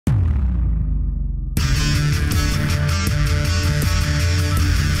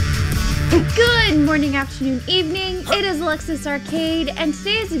Good morning, afternoon, evening. It is Alexis Arcade, and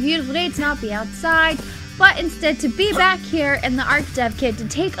today is a beautiful day to not be outside, but instead to be back here in the ARK dev kit to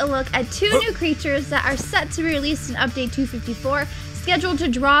take a look at two new creatures that are set to be released in Update 254, scheduled to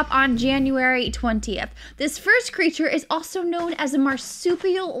drop on January 20th. This first creature is also known as a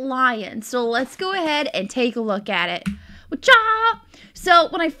marsupial lion, so let's go ahead and take a look at it. Whatcha? So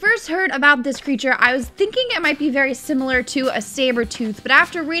when I first heard about this creature, I was thinking it might be very similar to a saber-tooth, but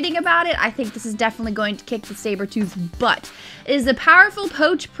after reading about it, I think this is definitely going to kick the saber-tooth's butt. It is a powerful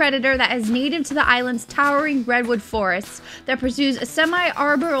poached predator that is native to the island's towering redwood forests that pursues a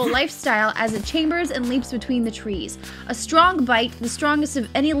semi-arboreal lifestyle as it chambers and leaps between the trees. A strong bite, the strongest of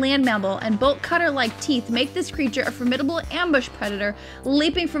any land mammal, and bolt cutter-like teeth make this creature a formidable ambush predator,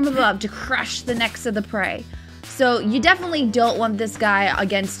 leaping from above to crush the necks of the prey. So you definitely don't want this guy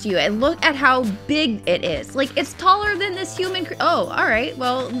against you. And look at how big it is. Like, it's taller than this human oh, alright.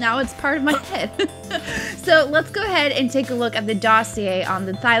 Well, now it's part of my head. So let's go ahead and take a look at the dossier on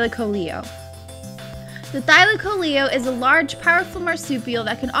the Thylacoleo. The Thylacoleo is a large, powerful marsupial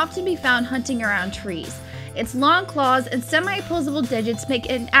that can often be found hunting around trees. Its long claws and semi-opposable digits make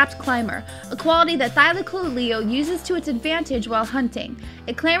it an apt climber, a quality that Thylacoleo uses to its advantage while hunting.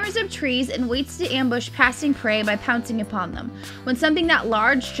 It clambers up trees and waits to ambush passing prey by pouncing upon them. When something that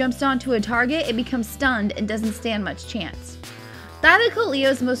large jumps onto a target, it becomes stunned and doesn't stand much chance.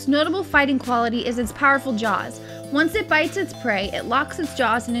 Thylacoleo's most notable fighting quality is its powerful jaws. Once it bites its prey, it locks its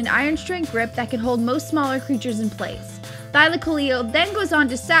jaws in an iron-strength grip that can hold most smaller creatures in place. Thylacoleo then goes on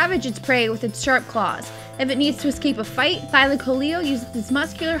to savage its prey with its sharp claws. If it needs to escape a fight, Thylacoleo uses its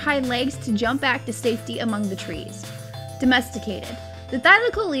muscular hind legs to jump back to safety among the trees. Domesticated. The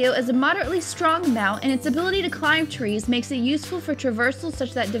Thylacoleo is a moderately strong mount, and its ability to climb trees makes it useful for traversal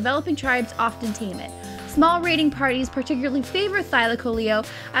such that developing tribes often tame it. Small raiding parties particularly favor Thylacoleo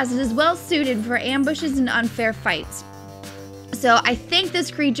as it is well suited for ambushes and unfair fights. So I think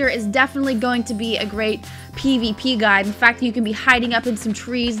this creature is definitely going to be a great PvP guide. In fact, you can be hiding up in some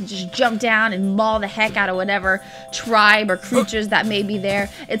trees and just jump down and maul the heck out of whatever tribe or creatures that may be there.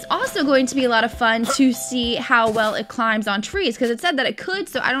 It's also going to be a lot of fun to see how well it climbs on trees, because it said that it could,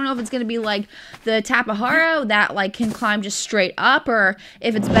 so I don't know if it's going to be like the Tapaharo that like can climb just straight up, or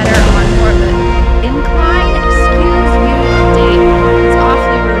if it's better on more of an incline. Excuse me, update. It's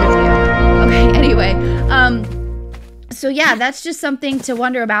awfully rude of you. Okay, anyway, so yeah, that's just something to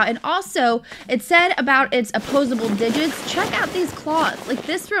wonder about. And also, it said about its opposable digits, check out these claws. Like,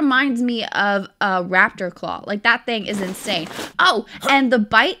 this reminds me of a raptor claw. Like, that thing is insane. Oh, and the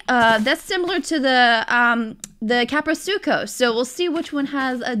bite, that's similar to the Caprasuco. So we'll see which one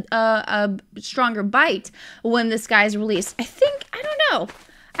has a stronger bite when this guy's released. I don't know.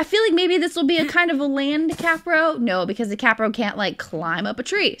 I feel like maybe this will be a kind of a land capro. No, because the capro can't, like, climb up a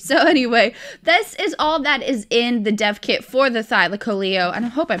tree. So anyway, this is all that is in the dev kit for the Thylacoleo, and I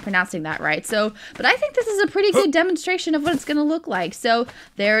hope I'm pronouncing that right. So, but I think this is a pretty good demonstration of what it's going to look like. So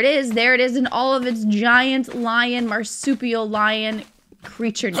there it is. There it is in all of its giant lion, marsupial lion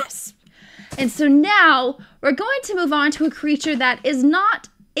creatureness. And so now we're going to move on to a creature that is not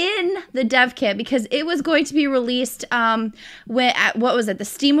in the dev kit, because it was going to be released at, what was it, the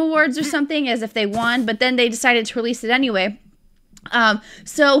Steam Awards or something, as if they won, but then they decided to release it anyway.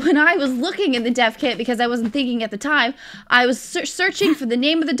 So when I was looking in the dev kit, because I wasn't thinking at the time, I was searching for the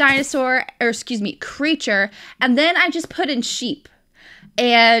name of the dinosaur, or excuse me, creature, and then I just put in sheep.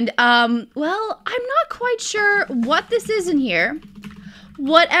 And, well, I'm not quite sure what this is in here,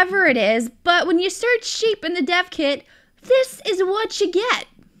 whatever it is, but when you search sheep in the dev kit, this is what you get.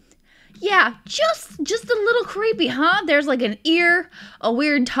 Yeah, just a little creepy, huh? There's like an ear, a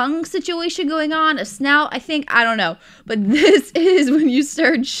weird tongue situation going on, a snout, I don't know. But this is when you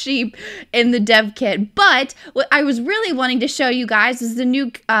search sheep in the dev kit. But what I was really wanting to show you guys is the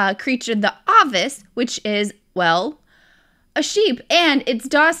new creature, the Ovis, which is, well, a sheep. And its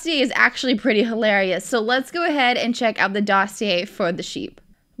dossier is actually pretty hilarious. So let's go ahead and check out the dossier for the sheep.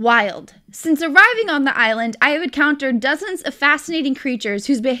 Wild. Since arriving on the island, I have encountered dozens of fascinating creatures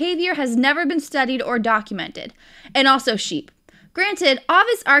whose behavior has never been studied or documented. And also sheep. Granted,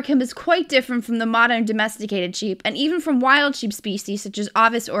 Ovis arcum is quite different from the modern domesticated sheep, and even from wild sheep species such as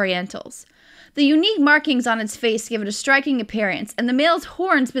Ovis orientals. The unique markings on its face give it a striking appearance, and the male's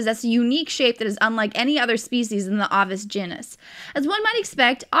horns possess a unique shape that is unlike any other species in the Ovis genus. As one might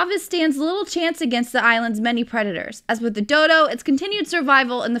expect, Ovis stands little chance against the island's many predators. As with the dodo, its continued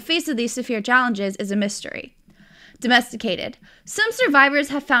survival in the face of these severe challenges is a mystery. domesticated. Some survivors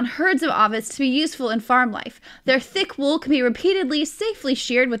have found herds of ovis to be useful in farm life. Their thick wool can be repeatedly safely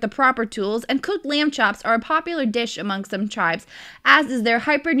sheared with the proper tools, and cooked lamb chops are a popular dish among some tribes, as is their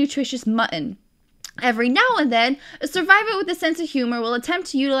hyper-nutritious mutton. Every now and then, a survivor with a sense of humor will attempt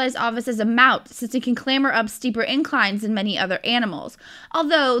to utilize ovis as a mount, since it can clamber up steeper inclines than many other animals.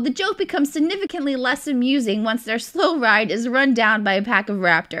 Although, the joke becomes significantly less amusing once their slow ride is run down by a pack of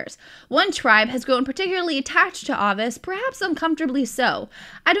raptors. One tribe has grown particularly attached to ovis, perhaps uncomfortably so.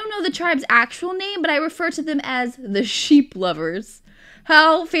 I don't know the tribe's actual name, but I refer to them as the sheep lovers.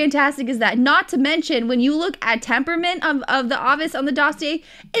 How fantastic is that? Not to mention, when you look at temperament of the ovis on the dossier,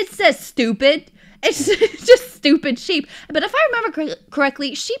 it says stupid. It's just stupid sheep. But if I remember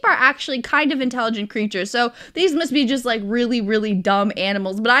correctly, sheep are actually kind of intelligent creatures. So these must be just like really, really dumb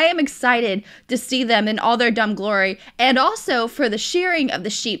animals. But I am excited to see them in all their dumb glory. And also for the shearing of the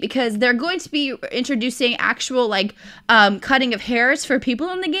sheep, because they're going to be introducing actual like cutting of hairs for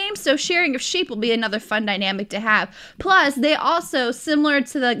people in the game. So shearing of sheep will be another fun dynamic to have. Plus, they also, similar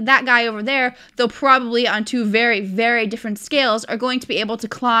to that guy over there, though probably on two very, very different scales, are going to be able to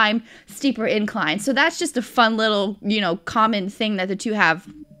climb steeper inclines. So that's just a fun little, common thing that the two have,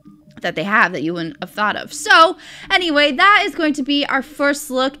 that you wouldn't have thought of. So anyway, that is going to be our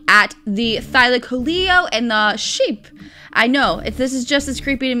first look at the Thylacoleo and the sheep. I know, this is just as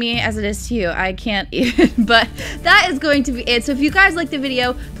creepy to me as it is to you. I can't even, but that is going to be it. So if you guys liked the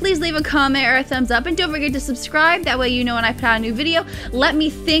video, please leave a comment or a thumbs up, and don't forget to subscribe. That way you know when I put out a new video. Let me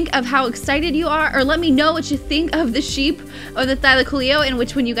think of how excited you are, or let me know what you think of the sheep or the Thylacoleo and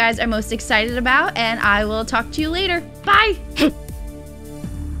which one you guys are most excited about, and I will talk to you later. Bye!